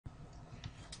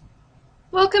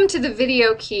Welcome to the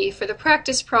video key for the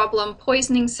practice problem,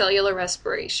 Poisoning Cellular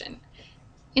Respiration.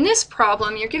 In this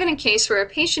problem, you're given a case where a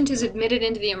patient is admitted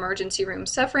into the emergency room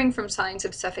suffering from signs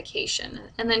of suffocation,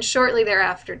 and then shortly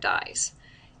thereafter dies.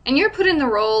 And you're put in the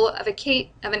role of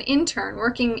an intern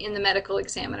working in the medical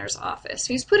examiner's office,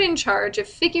 who's put in charge of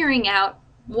figuring out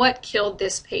what killed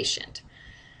this patient.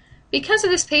 Because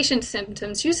of this patient's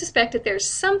symptoms, you suspect that there's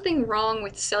something wrong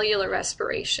with cellular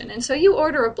respiration, and so you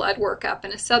order a blood workup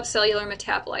and a subcellular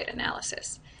metabolite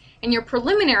analysis. And your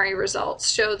preliminary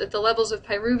results show that the levels of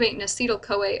pyruvate and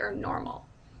acetyl-CoA are normal.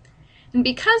 And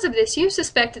because of this, you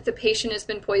suspect that the patient has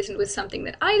been poisoned with something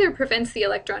that either prevents the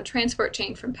electron transport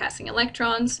chain from passing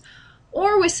electrons,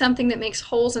 or with something that makes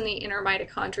holes in the inner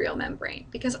mitochondrial membrane,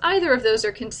 because either of those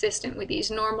are consistent with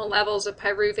these normal levels of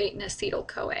pyruvate and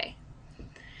acetyl-CoA.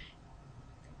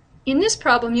 In this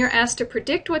problem, you're asked to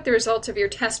predict what the results of your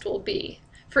test will be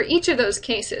for each of those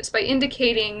cases by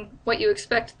indicating what you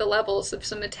expect the levels of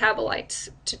some metabolites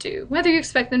to do, whether you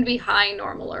expect them to be high,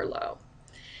 normal, or low.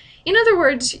 In other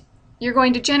words, you're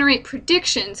going to generate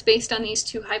predictions based on these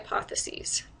two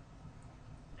hypotheses.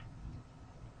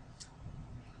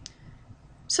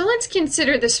 So let's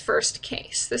consider this first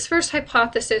case, this first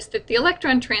hypothesis that the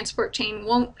electron transport chain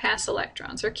won't pass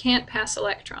electrons or can't pass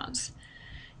electrons.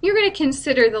 You're going to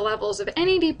consider the levels of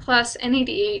NAD+,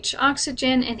 NADH,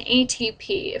 oxygen, and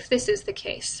ATP if this is the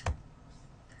case.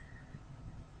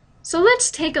 So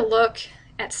let's take a look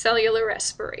at cellular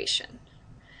respiration.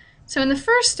 So in the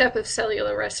first step of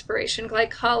cellular respiration,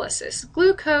 glycolysis,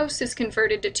 glucose is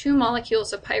converted to 2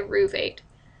 molecules of pyruvate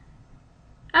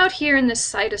out here in the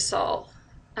cytosol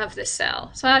of the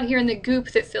cell, so out here in the goop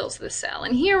that fills the cell.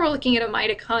 And here we're looking at a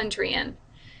mitochondrion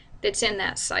that's in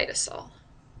that cytosol.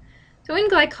 So in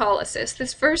glycolysis,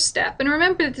 this first step, and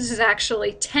remember that this is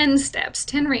actually 10 steps,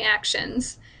 10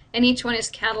 reactions, and each one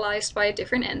is catalyzed by a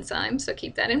different enzyme, so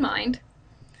keep that in mind.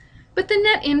 But the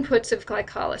net inputs of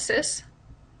glycolysis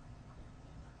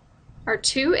are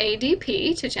 2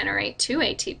 ADP to generate 2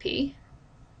 ATP,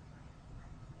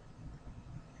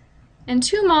 and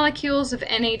 2 molecules of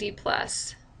NAD+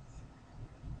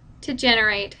 to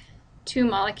generate 2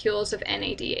 molecules of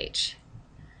NADH.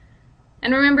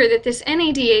 And remember that this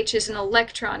NADH is an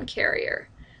electron carrier,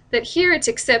 that here it's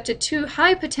accepted 2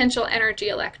 high potential energy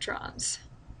electrons.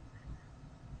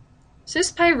 So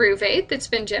this pyruvate that's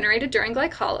been generated during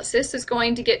glycolysis is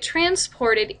going to get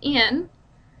transported in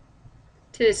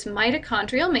to this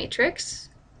mitochondrial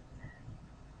matrix,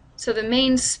 so the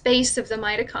main space of the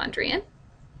mitochondrion,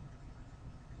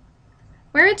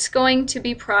 where it's going to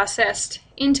be processed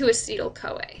into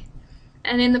acetyl-CoA.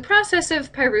 And in the process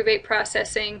of pyruvate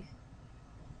processing,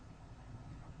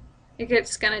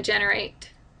 it's going to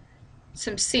generate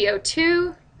some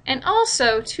CO2 and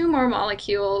also 2 more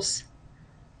molecules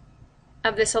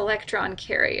of this electron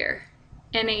carrier,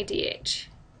 NADH.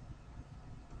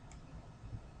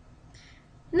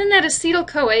 And then that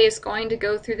acetyl-CoA is going to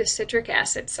go through the citric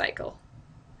acid cycle.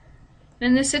 And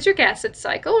in the citric acid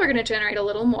cycle, we're going to generate a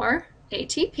little more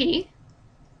ATP,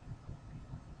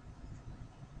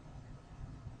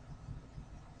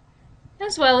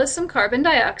 as well as some carbon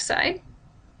dioxide.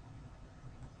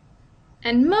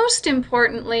 And most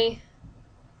importantly,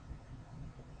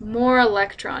 more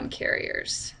electron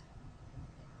carriers.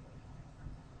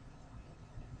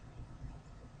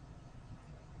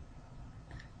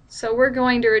 So we're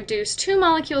going to reduce 2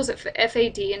 molecules of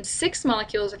FAD and 6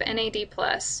 molecules of NAD+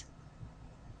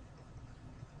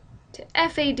 to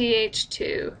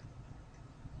FADH2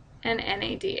 and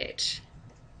NADH.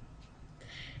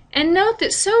 And note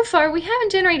that so far we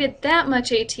haven't generated that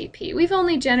much ATP. We've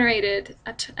only generated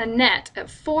a net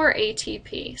of 4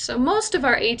 ATP. So most of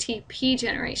our ATP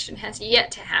generation has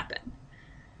yet to happen.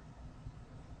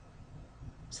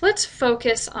 So let's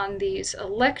focus on these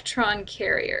electron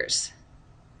carriers,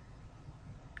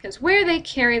 because where they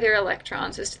carry their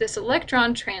electrons is to this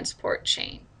electron transport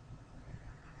chain.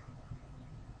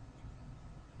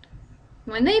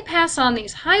 When they pass on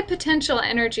these high potential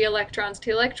energy electrons to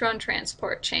the electron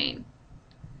transport chain,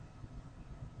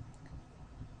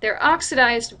 they're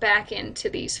oxidized back into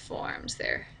these forms.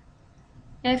 They're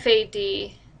FAD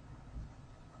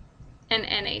and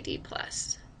NAD+.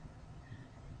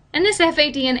 And this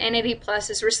FAD and NAD+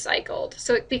 is recycled,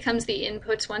 so it becomes the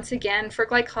inputs once again for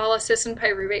glycolysis and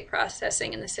pyruvate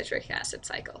processing in the citric acid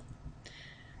cycle.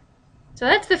 So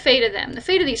that's the fate of them. The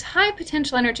fate of these high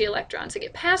potential energy electrons. They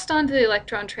get passed on to the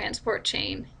electron transport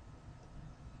chain.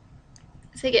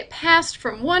 So they get passed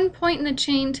from one point in the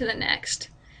chain to the next.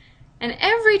 And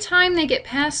every time they get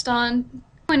passed on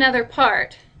to another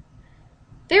part,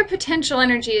 their potential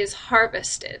energy is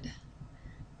harvested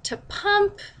to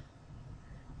pump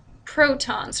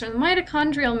protons from the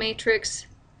mitochondrial matrix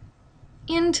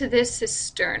into this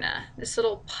cisterna, this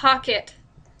little pocket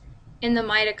in the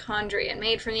mitochondria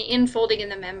made from the infolding in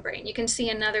the membrane. You can see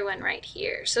another one right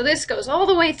here. So this goes all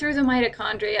the way through the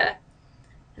mitochondria,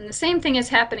 and the same thing is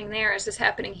happening there as is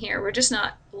happening here. We're just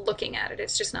not looking at it.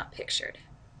 It's just not pictured.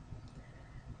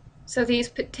 So these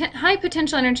high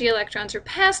potential energy electrons are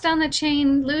passed down the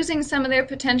chain, losing some of their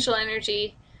potential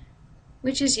energy,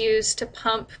 which is used to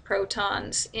pump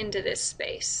protons into this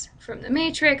space, from the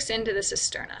matrix into the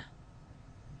cisterna.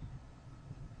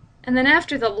 And then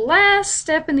after the last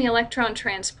step in the electron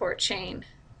transport chain,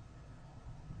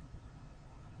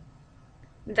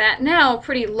 that now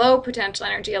pretty low potential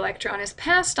energy electron is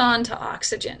passed on to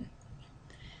oxygen.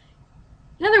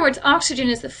 In other words, oxygen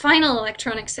is the final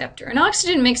electron acceptor, and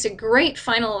oxygen makes a great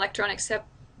final electron acceptor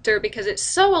because it's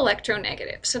so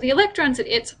electronegative. So the electrons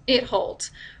that it holds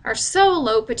are so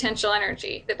low potential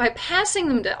energy that by passing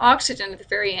them to oxygen at the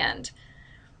very end,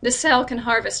 the cell can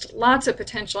harvest lots of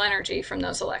potential energy from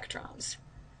those electrons.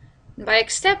 And by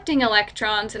accepting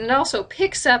electrons, and it also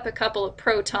picks up a couple of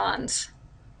protons,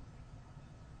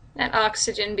 that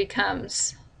oxygen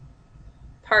becomes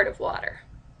part of water.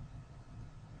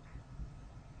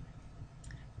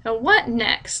 Now what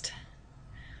next?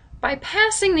 By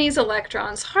passing these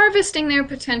electrons, harvesting their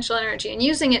potential energy, and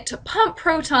using it to pump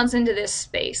protons into this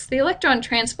space, the electron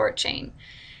transport chain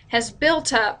has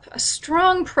built up a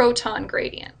strong proton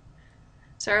gradient.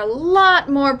 So there are a lot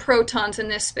more protons in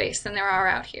this space than there are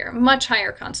out here, much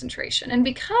higher concentration. And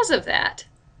because of that,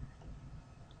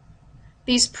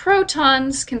 these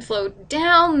protons can flow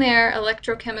down their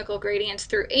electrochemical gradients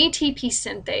through ATP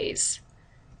synthase,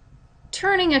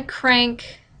 turning a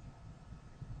crank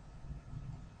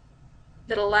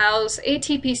that allows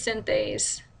ATP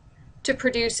synthase to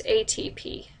produce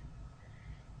ATP.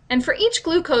 And for each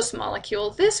glucose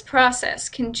molecule, this process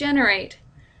can generate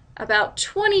about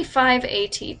 25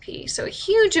 ATP, so a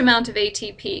huge amount of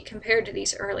ATP compared to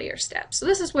these earlier steps. So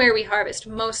this is where we harvest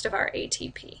most of our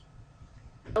ATP.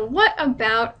 What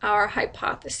about our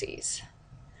hypotheses?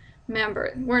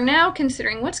 Remember, we're now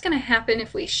considering what's going to happen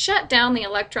if we shut down the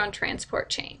electron transport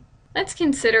chain. Let's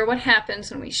consider what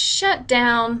happens when we shut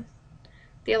down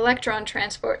the electron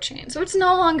transport chain. So it's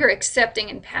no longer accepting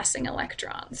and passing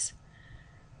electrons.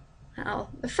 Now,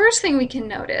 the first thing we can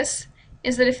notice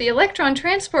is that if the electron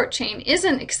transport chain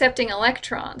isn't accepting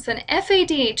electrons, then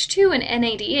FADH2 and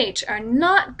NADH are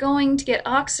not going to get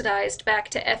oxidized back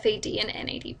to FAD and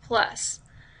NAD+.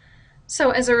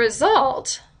 So as a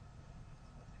result,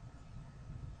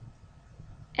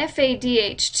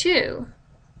 FADH2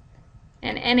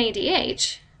 and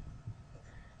NADH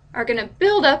are going to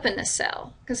build up in the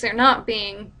cell because they're not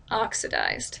being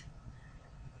oxidized.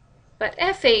 But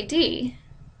FAD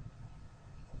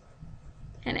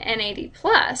and NAD+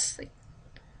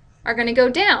 are going to go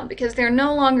down because they're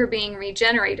no longer being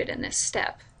regenerated in this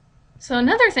step. So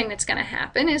another thing that's going to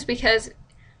happen is because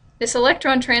this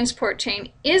electron transport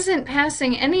chain isn't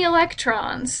passing any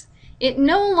electrons, it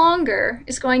no longer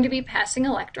is going to be passing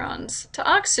electrons to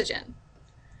oxygen.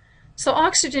 So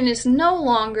oxygen is no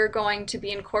longer going to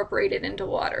be incorporated into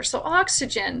water. So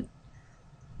oxygen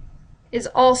is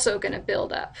also going to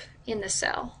build up in the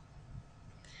cell.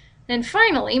 And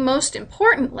finally, most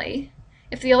importantly,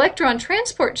 if the electron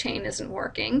transport chain isn't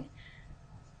working,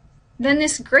 then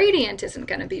this gradient isn't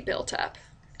going to be built up.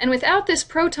 And without this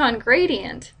proton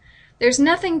gradient, there's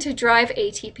nothing to drive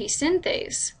ATP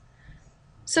synthase.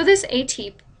 So this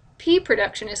ATP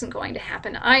production isn't going to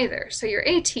happen either. So your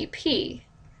ATP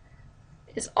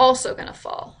is also going to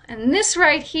fall. And this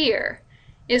right here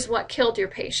is what killed your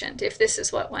patient if this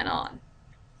is what went on.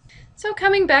 So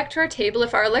coming back to our table,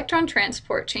 if our electron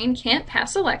transport chain can't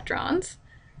pass electrons,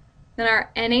 then our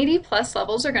NAD+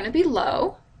 levels are going to be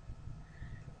low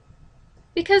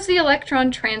because the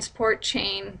electron transport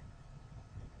chain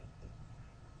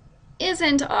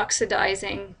isn't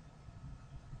oxidizing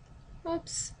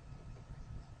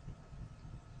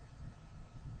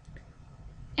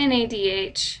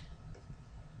NADH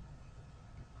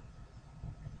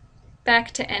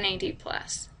back to NAD+.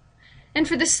 And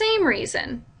for the same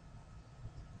reason,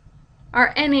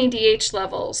 our NADH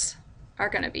levels are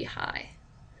going to be high.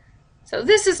 So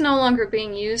this is no longer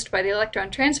being used by the electron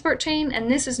transport chain,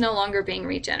 and this is no longer being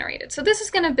regenerated. So this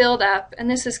is going to build up, and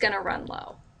this is going to run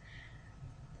low.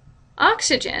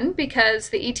 Oxygen, because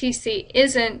the ETC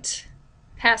isn't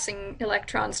passing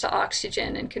electrons to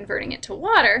oxygen and converting it to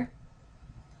water,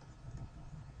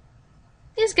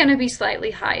 is going to be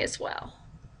slightly high as well.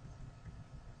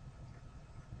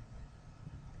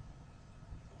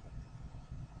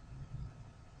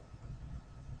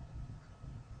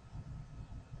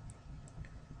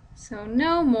 So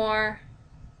no more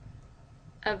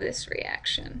of this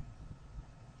reaction.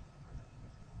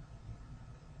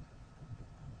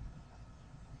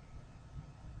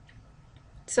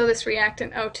 So this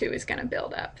reactant O2 is going to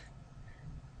build up.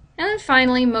 And then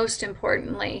finally, most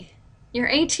importantly, your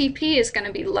ATP is going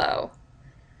to be low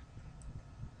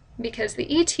because the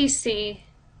ETC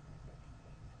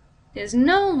is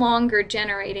no longer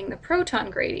generating the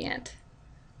proton gradient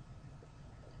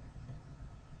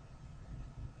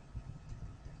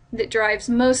that drives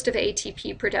most of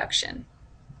ATP production.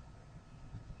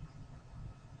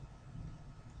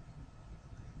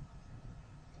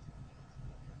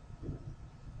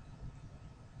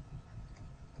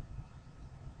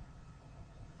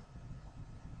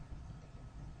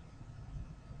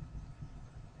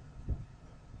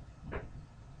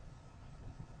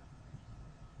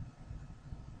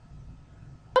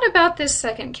 What about this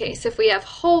second case if we have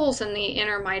holes in the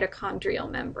inner mitochondrial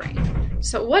membrane?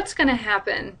 So what's going to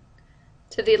happen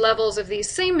to the levels of these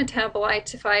same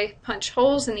metabolites if I punch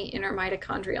holes in the inner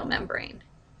mitochondrial membrane?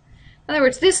 In other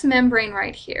words, this membrane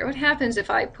right here, what happens if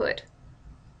I put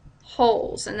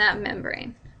holes in that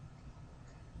membrane?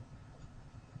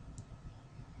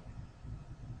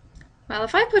 Well,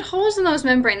 if I put holes in those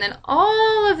membranes, then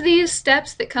all of these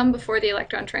steps that come before the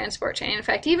electron transport chain, in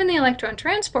fact, even the electron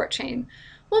transport chain,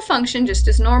 will function just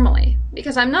as normally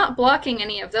because I'm not blocking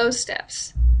any of those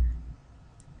steps.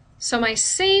 So my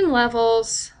same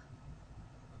levels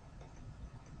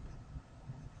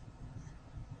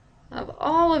of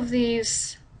all of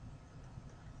these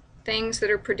things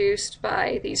that are produced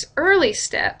by these early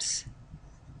steps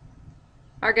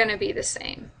are going to be the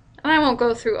same. And I won't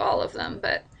go through all of them,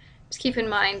 but just keep in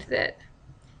mind that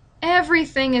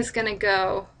everything is going to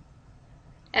go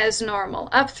as normal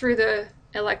up through the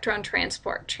electron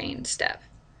transport chain step.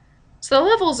 So the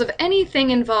levels of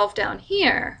anything involved down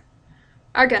here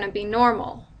are going to be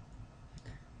normal.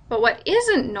 But what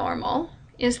isn't normal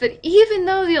is that even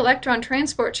though the electron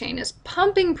transport chain is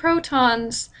pumping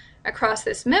protons across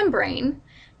this membrane,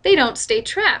 they don't stay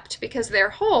trapped because they're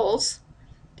holes.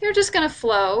 They're just going to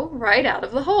flow right out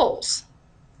of the holes.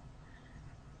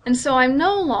 And so I'm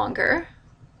no longer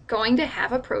going to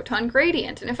have a proton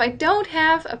gradient. And if I don't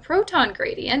have a proton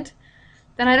gradient,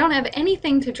 then I don't have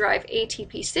anything to drive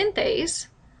ATP synthase.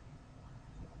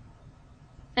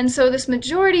 And so this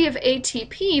majority of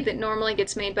ATP that normally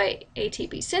gets made by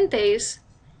ATP synthase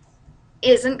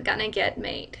isn't going to get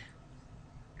made.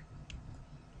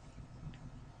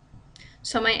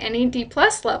 So my NAD+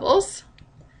 levels,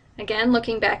 again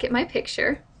looking back at my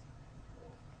picture,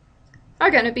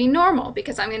 are going to be normal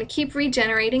because I'm going to keep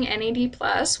regenerating NAD+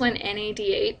 when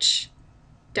NADH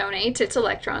donates its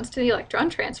electrons to the electron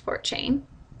transport chain.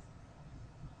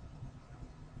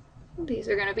 These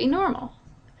are going to be normal.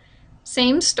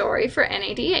 Same story for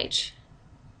NADH.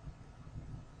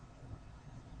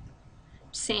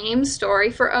 Same story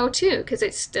for O2 because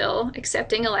it's still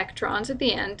accepting electrons at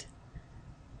the end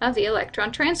of the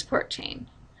electron transport chain.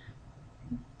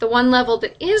 The one level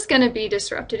that is going to be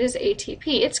disrupted is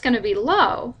ATP. It's going to be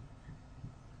low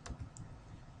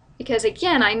because,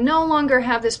 again, I no longer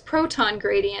have this proton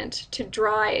gradient to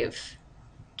drive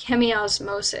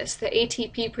chemiosmosis, the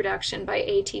ATP production by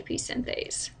ATP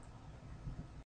synthase.